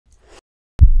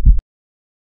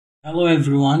Hello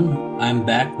everyone, I'm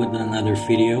back with another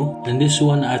video. In this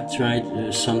one I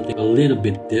tried something a little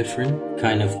bit different,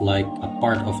 kind of like a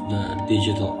part of the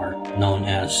digital art known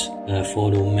as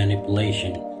photo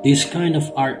manipulation. This kind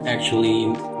of art actually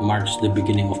marks the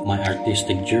beginning of my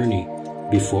artistic journey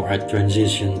before I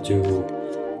transitioned to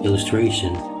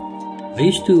illustration. I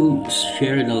used to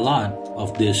share a lot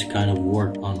of this kind of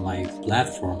work on my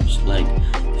platforms like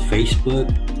Facebook,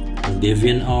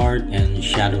 DeviantArt, and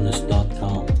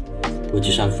Shadowless.com, which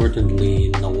is unfortunately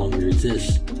no longer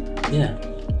exists. Yeah,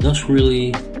 those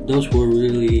were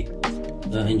really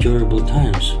enjoyable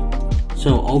times.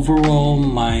 So overall,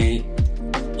 my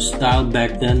style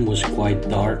back then was quite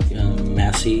dark,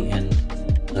 messy, and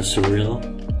surreal.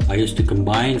 I used to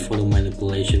combine photo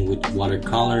manipulation with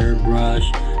watercolor brush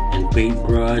and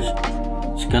paintbrush.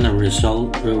 It's kind of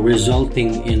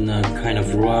resulting in a kind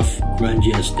of rough,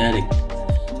 grungy aesthetic.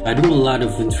 I drew a lot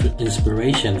of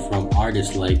inspiration from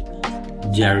artists like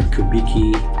Jared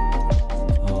Kubicki.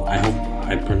 I hope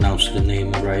I pronounced the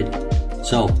name right.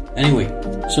 So anyway,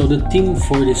 so the theme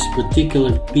for this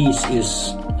particular piece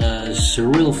is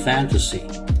surreal fantasy,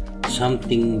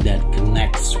 something that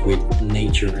connects with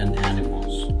nature and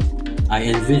animals. I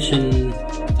envision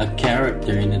a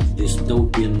character in a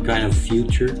dystopian kind of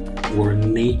future where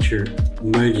nature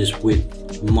merges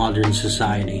with modern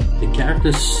society. The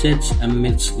character sits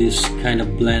amidst this kind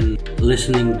of blend,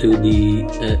 listening to the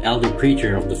elder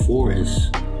creature of the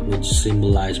forest, which is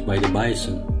symbolized by the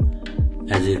bison,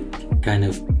 as it kind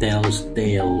of tells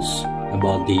tales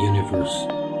about the universe.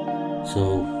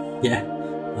 So yeah,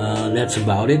 that's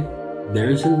about it. There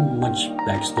isn't much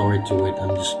backstory to it.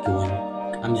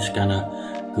 I'm just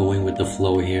kinda going with the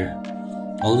flow here.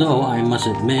 Although I must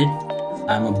admit,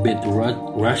 I'm a bit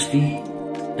rusty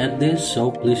at this,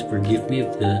 so please forgive me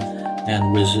if the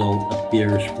end result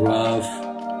appears rough.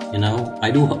 You know, I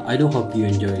do hope you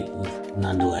enjoy it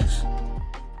nonetheless.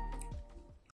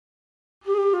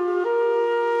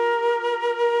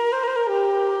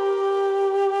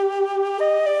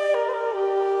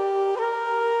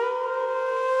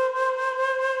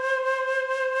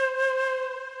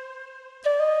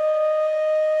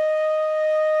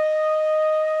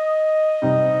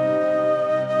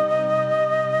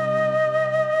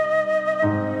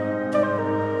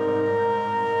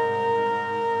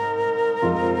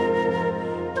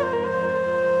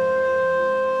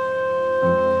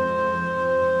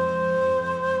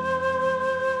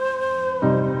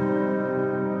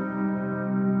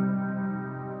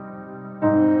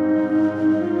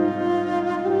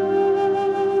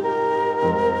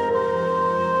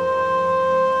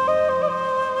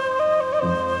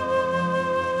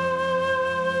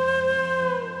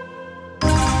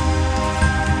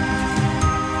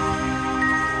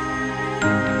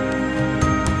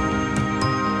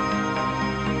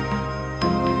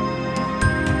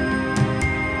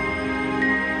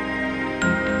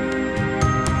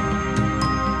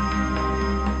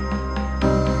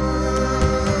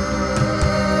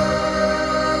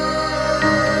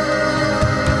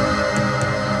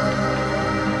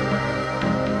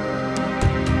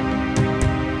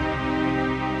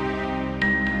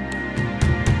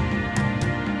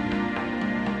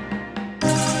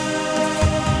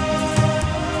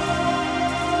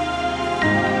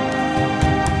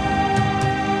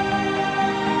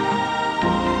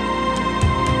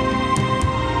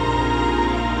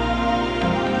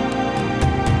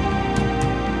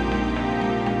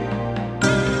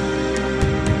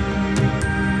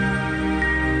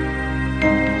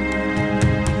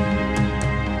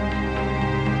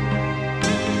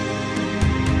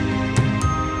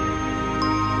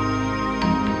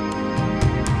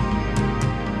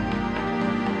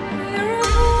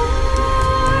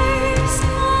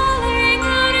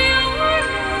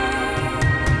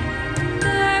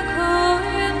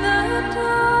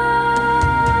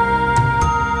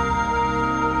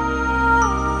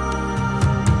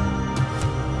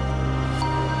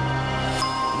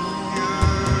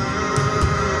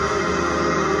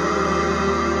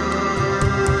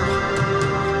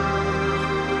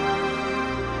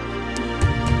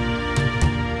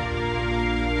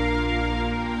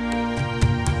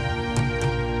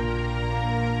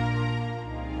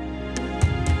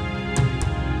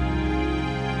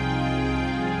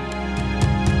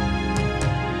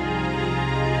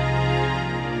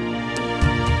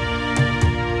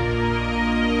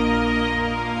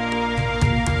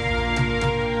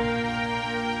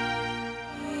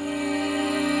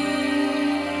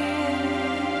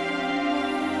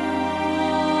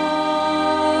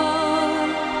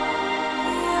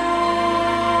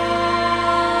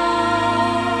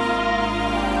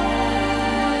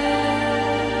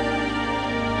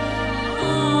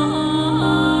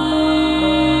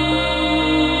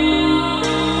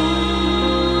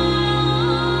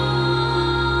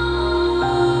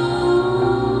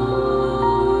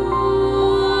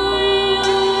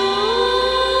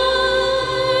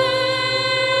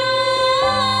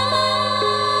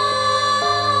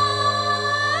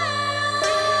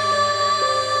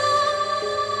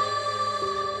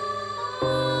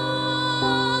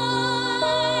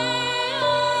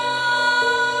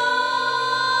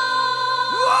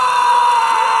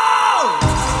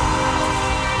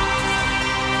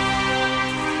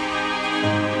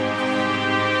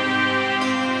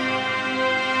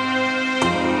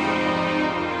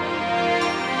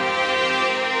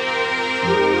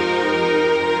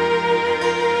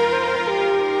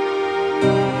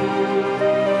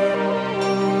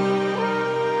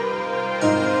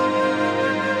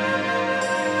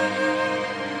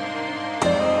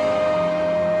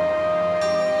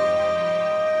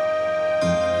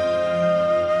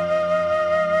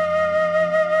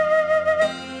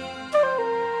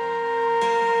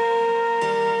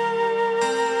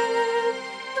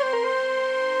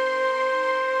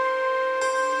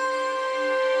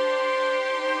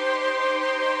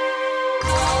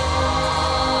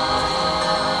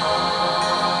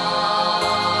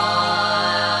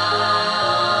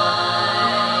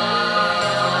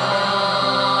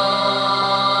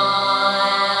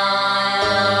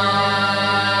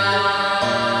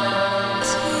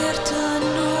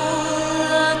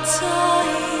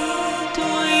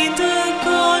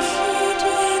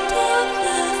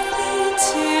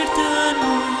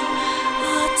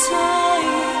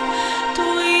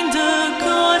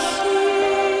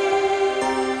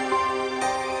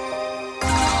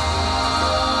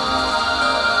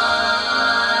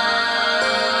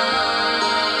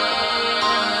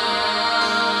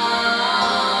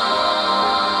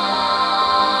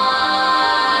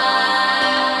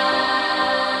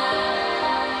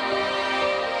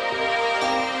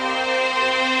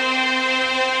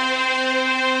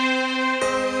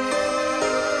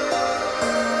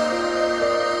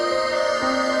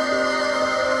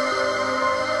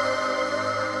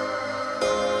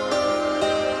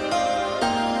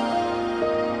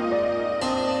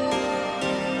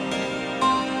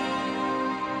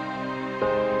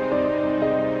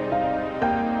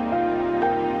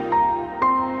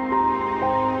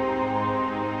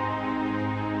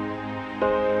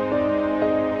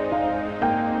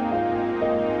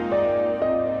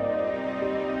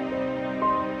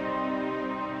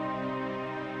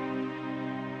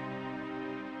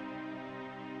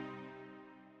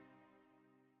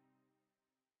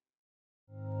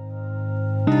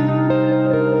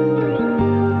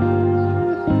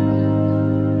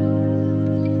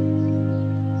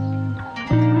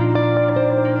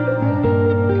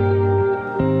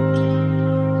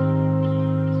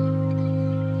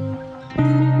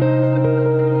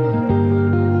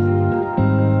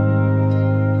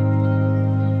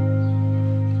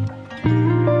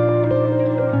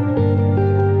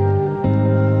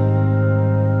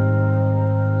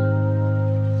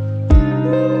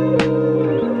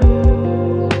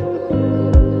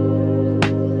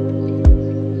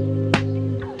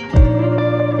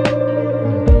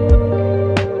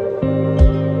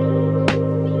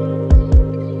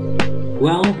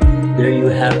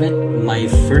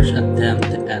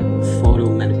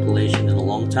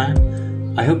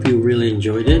 time. I hope you really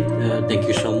enjoyed it. Thank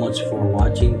you so much for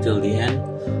watching till the end.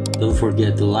 Don't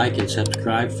forget to like and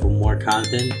subscribe for more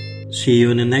content. See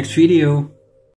you in the next video.